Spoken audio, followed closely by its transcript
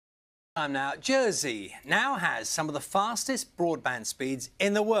Time now, Jersey now has some of the fastest broadband speeds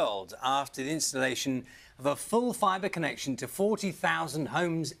in the world after the installation of a full fibre connection to 40,000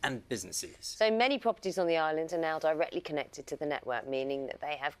 homes and businesses. So many properties on the island are now directly connected to the network, meaning that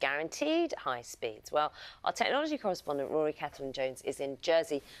they have guaranteed high speeds. Well, our technology correspondent, Rory Cellan-Jones, is in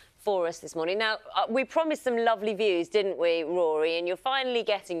Jersey for us this morning. Now, we promised some lovely views, didn't we, Rory? And you're finally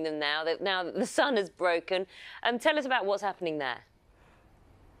getting them now that the sun has broken. Tell us about what's happening there.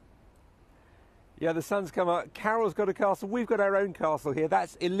 Yeah, the sun's come up. Carol's got a castle. We've got our own castle here.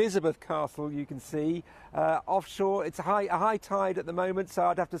 That's Elizabeth Castle, you can see. Offshore, it's a high tide at the moment, so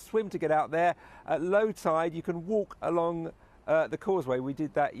I'd have to swim to get out there. At low tide, you can walk along the causeway. We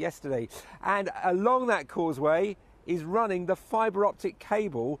did that yesterday. And along that causeway is running the fibre optic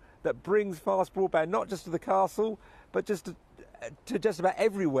cable that brings fast broadband, not just to the castle, but just to just about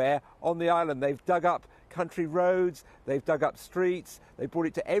everywhere on the island. They've dug up country roads, they've dug up streets, they've brought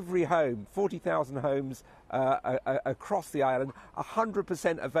it to every home, 40,000 homes across the island,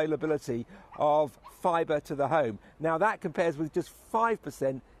 100% availability of fibre to the home. Now that compares with just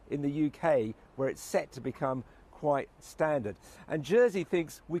 5% in the UK, where it's set to become quite standard. And Jersey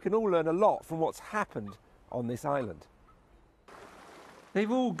thinks we can all learn a lot from what's happened on this island.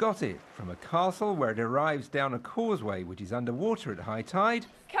 They've all got it, from a castle where it arrives down a causeway which is underwater at high tide.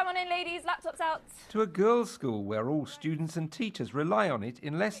 Come on in, ladies, laptops out. To a girls' school where all students and teachers rely on it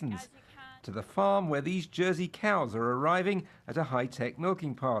in lessons. To the farm where these Jersey cows are arriving at a high-tech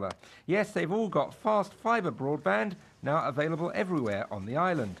milking parlour. Yes, they've all got fast fibre broadband, now available everywhere on the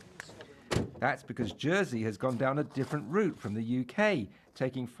island. That's because Jersey has gone down a different route from the UK,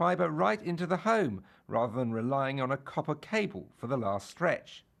 taking fibre right into the home, rather than relying on a copper cable for the last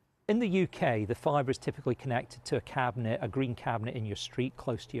stretch. In the UK, the fibre is typically connected to a cabinet, a green cabinet in your street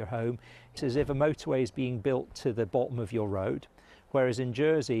close to your home. It's as if a motorway is being built to the bottom of your road, whereas in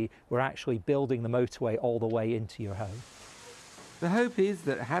Jersey, we're actually building the motorway all the way into your home. The hope is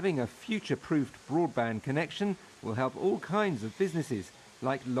that having a future-proofed broadband connection will help all kinds of businesses,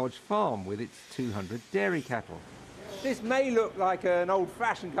 like Lodge Farm with its 200 dairy cattle. This may look like an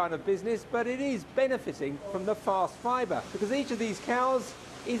old-fashioned kind of business, but it is benefiting from the fast fibre, because each of these cows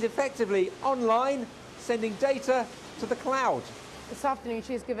is effectively online, sending data to the cloud. This afternoon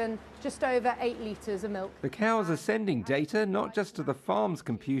she's given just over 8 litres of milk. The cows are sending data not just to the farm's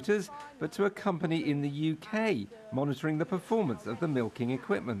computers, but to a company in the UK, monitoring the performance of the milking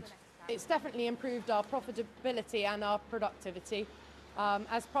equipment. It's definitely improved our profitability and our productivity.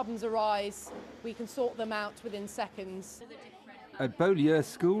 As problems arise, we can sort them out within seconds. At Beaulieu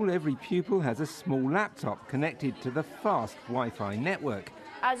School, every pupil has a small laptop connected to the fast Wi-Fi network.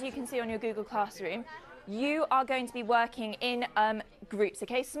 As you can see on your Google Classroom, you are going to be working in groups,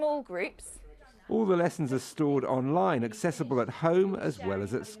 okay, small groups. All the lessons are stored online, accessible at home as well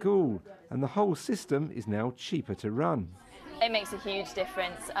as at school, and the whole system is now cheaper to run. It makes a huge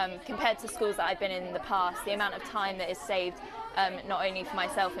difference compared to schools that I've been in the past. The amount of time that is saved, not only for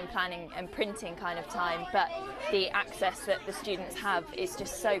myself in planning and printing kind of time, but the access that the students have is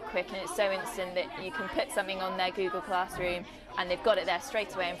just so quick and it's so instant that you can put something on their Google Classroom and they've got it there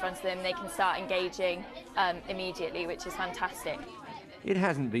straight away in front of them. They can start engaging immediately, which is fantastic. It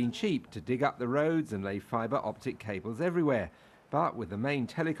hasn't been cheap to dig up the roads and lay fibre optic cables everywhere. But with the main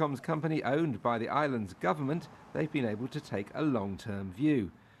telecoms company owned by the island's government, they've been able to take a long-term view.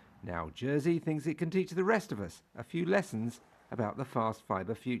 Now Jersey thinks it can teach the rest of us a few lessons about the fast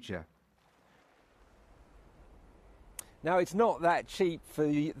fibre future. Now, it's not that cheap for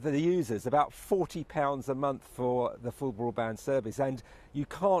the users, about £40 a month for the full broadband service, and you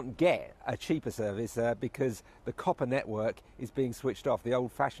can't get a cheaper service because the copper network is being switched off, the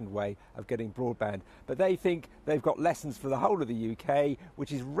old-fashioned way of getting broadband. But they think they've got lessons for the whole of the UK,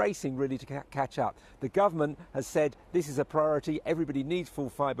 which is racing really to catch up. The government has said this is a priority, everybody needs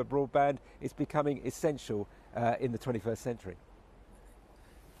full fibre broadband, it's becoming essential in the 21st century.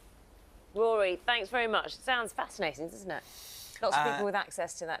 Rory, thanks very much. Sounds fascinating, doesn't it? Lots of people with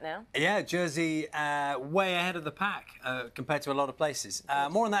access to that now. Yeah, Jersey way ahead of the pack compared to a lot of places.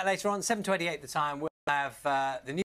 More on that later on. 7:28 the time. We'll have the news.